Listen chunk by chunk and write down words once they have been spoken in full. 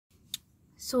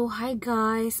So hi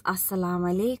guys, assalamu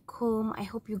alaikum. I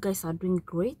hope you guys are doing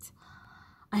great.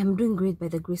 I am doing great by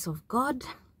the grace of God.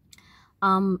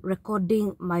 I'm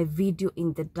recording my video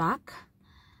in the dark,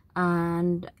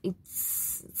 and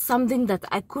it's something that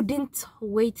I couldn't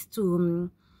wait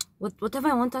to whatever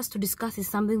I want us to discuss is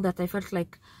something that I felt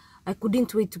like I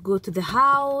couldn't wait to go to the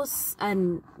house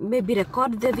and maybe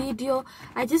record the video.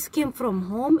 I just came from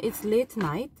home. It's late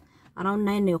night, around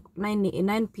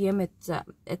 9 p.m.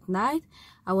 at night.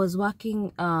 I was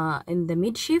working in the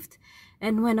mid shift,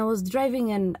 and when I was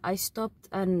driving and I stopped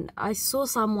and I saw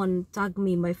someone tag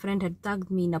me. My friend had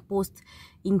tagged me in a post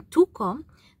in Tucom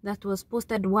that was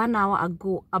posted 1 hour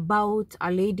ago about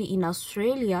a lady in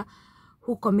Australia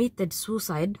who committed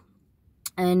suicide.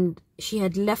 And she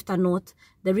had left a note.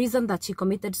 The reason that she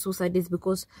committed suicide is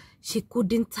because she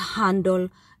couldn't handle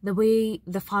the way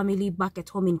the family back at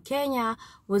home in Kenya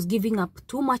was giving up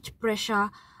too much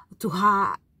pressure to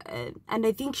her. And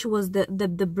I think she was the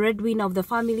breadwinner of the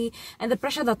family, and the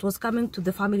pressure that was coming to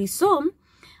the family. So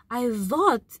I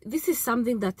thought this is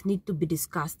something that needs to be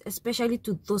discussed, especially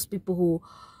to those people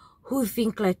who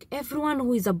think like everyone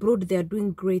who is abroad, they are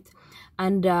doing great.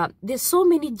 And there's so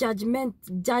many judgments,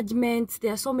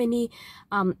 there are so many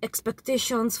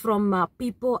expectations from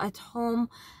people at home.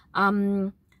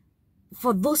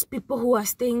 For those people who are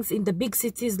staying in the big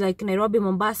cities like Nairobi,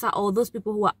 Mombasa, or those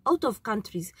people who are out of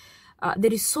countries,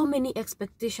 there is so many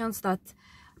expectations that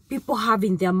people have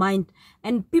in their mind,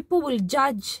 and people will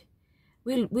judge.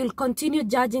 Will continue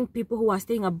judging people who are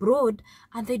staying abroad,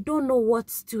 and they don't know what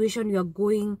situation you are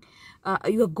going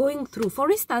through.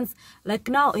 For instance, like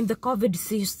now in the COVID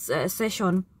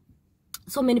session,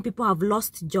 so many people have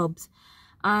lost jobs,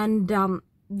 and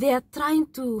they are trying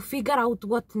to figure out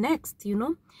what next, you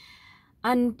know.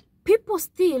 And people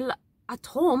still at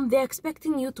home, they're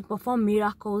expecting you to perform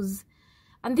miracles,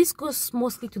 and this goes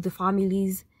mostly to the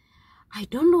families. I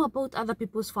don't know about other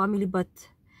people's family, but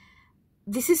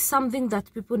this is something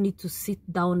that people need to sit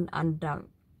down and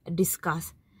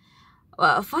discuss.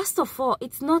 First of all,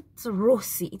 it's not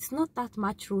rosy. It's not that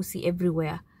much rosy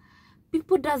everywhere.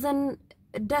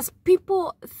 Does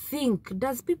people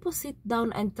sit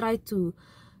down and try to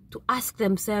ask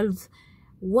themselves,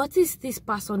 what is this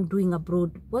person doing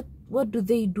abroad? What do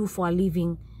they do for a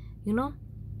living? You know?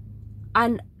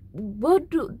 And what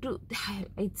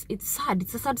it's sad.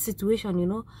 It's a sad situation, you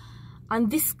know. And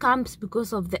this comes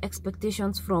because of the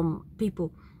expectations from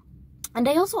people. And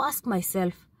I also ask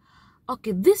myself,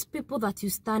 okay, these people that you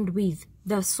stand with,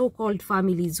 the so-called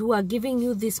families who are giving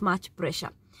you this much pressure.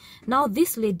 Now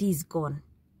this lady is gone.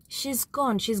 She's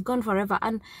gone. She's gone forever.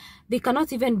 And they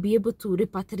cannot even be able to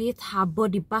repatriate her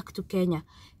body back to Kenya.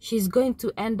 She's going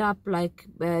to end up like,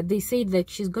 they said that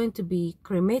she's going to be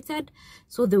cremated.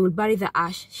 So they will bury the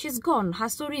ash. She's gone. Her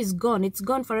story is gone. It's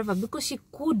gone forever because she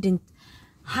couldn't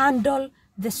handle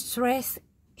the stress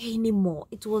anymore.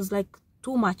 It was like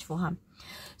too much for her.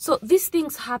 So these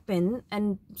things happen,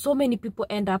 and so many people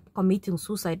end up committing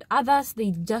suicide. Others,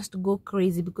 they just go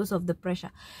crazy because of the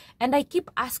pressure. And I keep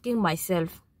asking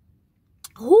myself,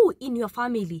 who in your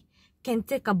family can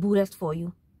take a bullet for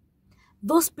you?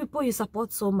 Those people you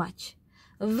support so much,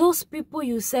 those people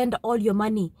you send all your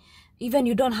money, even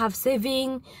you don't have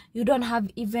saving, you don't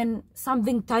have even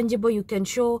something tangible you can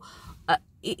show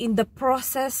in the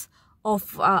process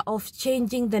of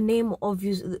changing the name of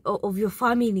your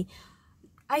family.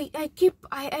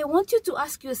 I want you to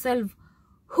ask yourself,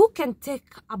 who can take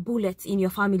a bullet in your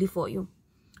family for you?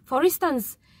 For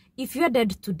instance, if you're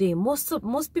dead today,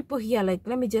 most people here, like,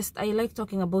 I like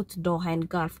talking about Doha and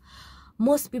Gulf.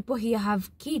 Most people here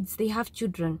have kids, they have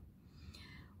children.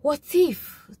 What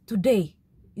if today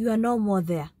you are no more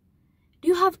there? Do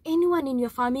you have anyone in your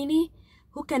family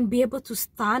who can be able to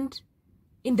stand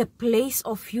in the place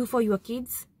of you for your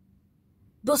kids?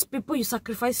 Those people you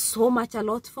sacrifice so much a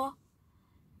lot for?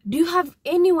 Do you have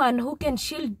anyone who can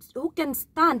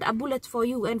stand a bullet for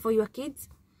you and for your kids?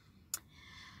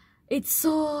 It's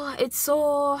so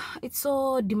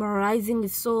demoralizing,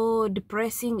 it's so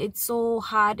depressing, it's so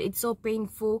hard, it's so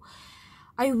painful.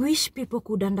 I wish people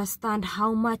could understand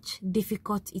how much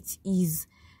difficult it is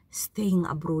staying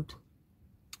abroad.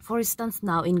 For instance,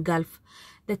 now in Gulf,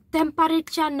 the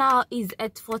temperature now is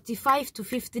at 45 to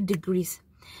 50 degrees.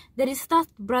 There is that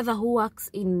brother who works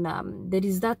in, there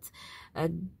is that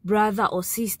brother or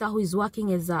sister who is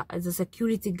working as a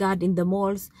security guard in the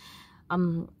malls.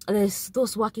 There's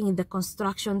those working in the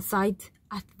construction site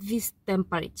at this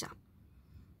temperature.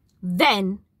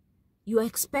 Then you are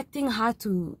expecting her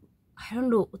to, I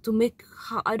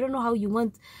don't know how you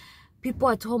want people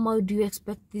at home. How do you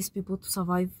expect these people to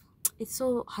survive? It's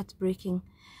so heartbreaking.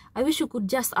 I wish you could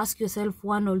just ask yourself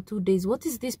 1 or 2 days, what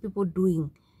is these people doing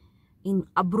in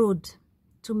abroad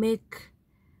to make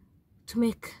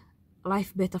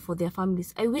life better for their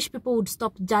families? I wish people would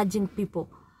stop judging people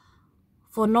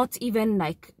for not even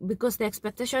like, because the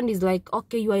expectation is like,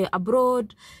 okay, you are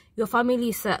abroad, your family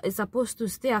is supposed to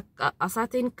stay a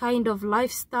certain kind of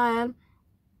lifestyle.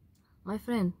 My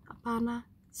friend, apana,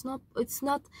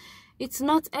 it's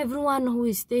not everyone who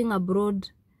is staying abroad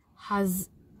has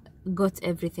got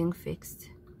everything fixed.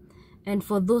 And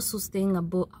for those who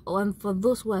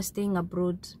are staying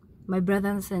abroad, my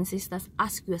brothers and sisters,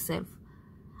 ask yourself,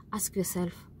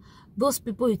 those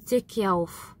people you take care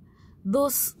of,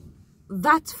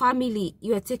 that family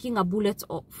you are taking a bullet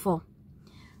for,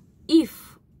 do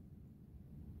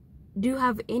you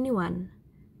have anyone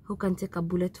who can take a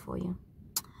bullet for you?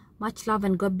 Much love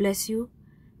and God bless you.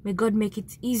 May God make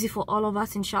it easy for all of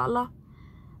us, inshallah.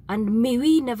 And may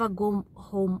we never go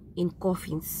home in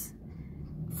coffins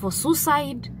for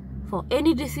suicide, for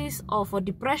any disease, or for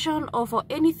depression, or for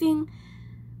anything.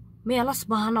 May Allah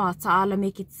subhanahu wa ta'ala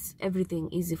make it everything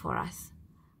easy for us.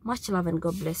 Much love and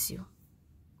God bless you.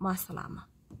 Ma salama.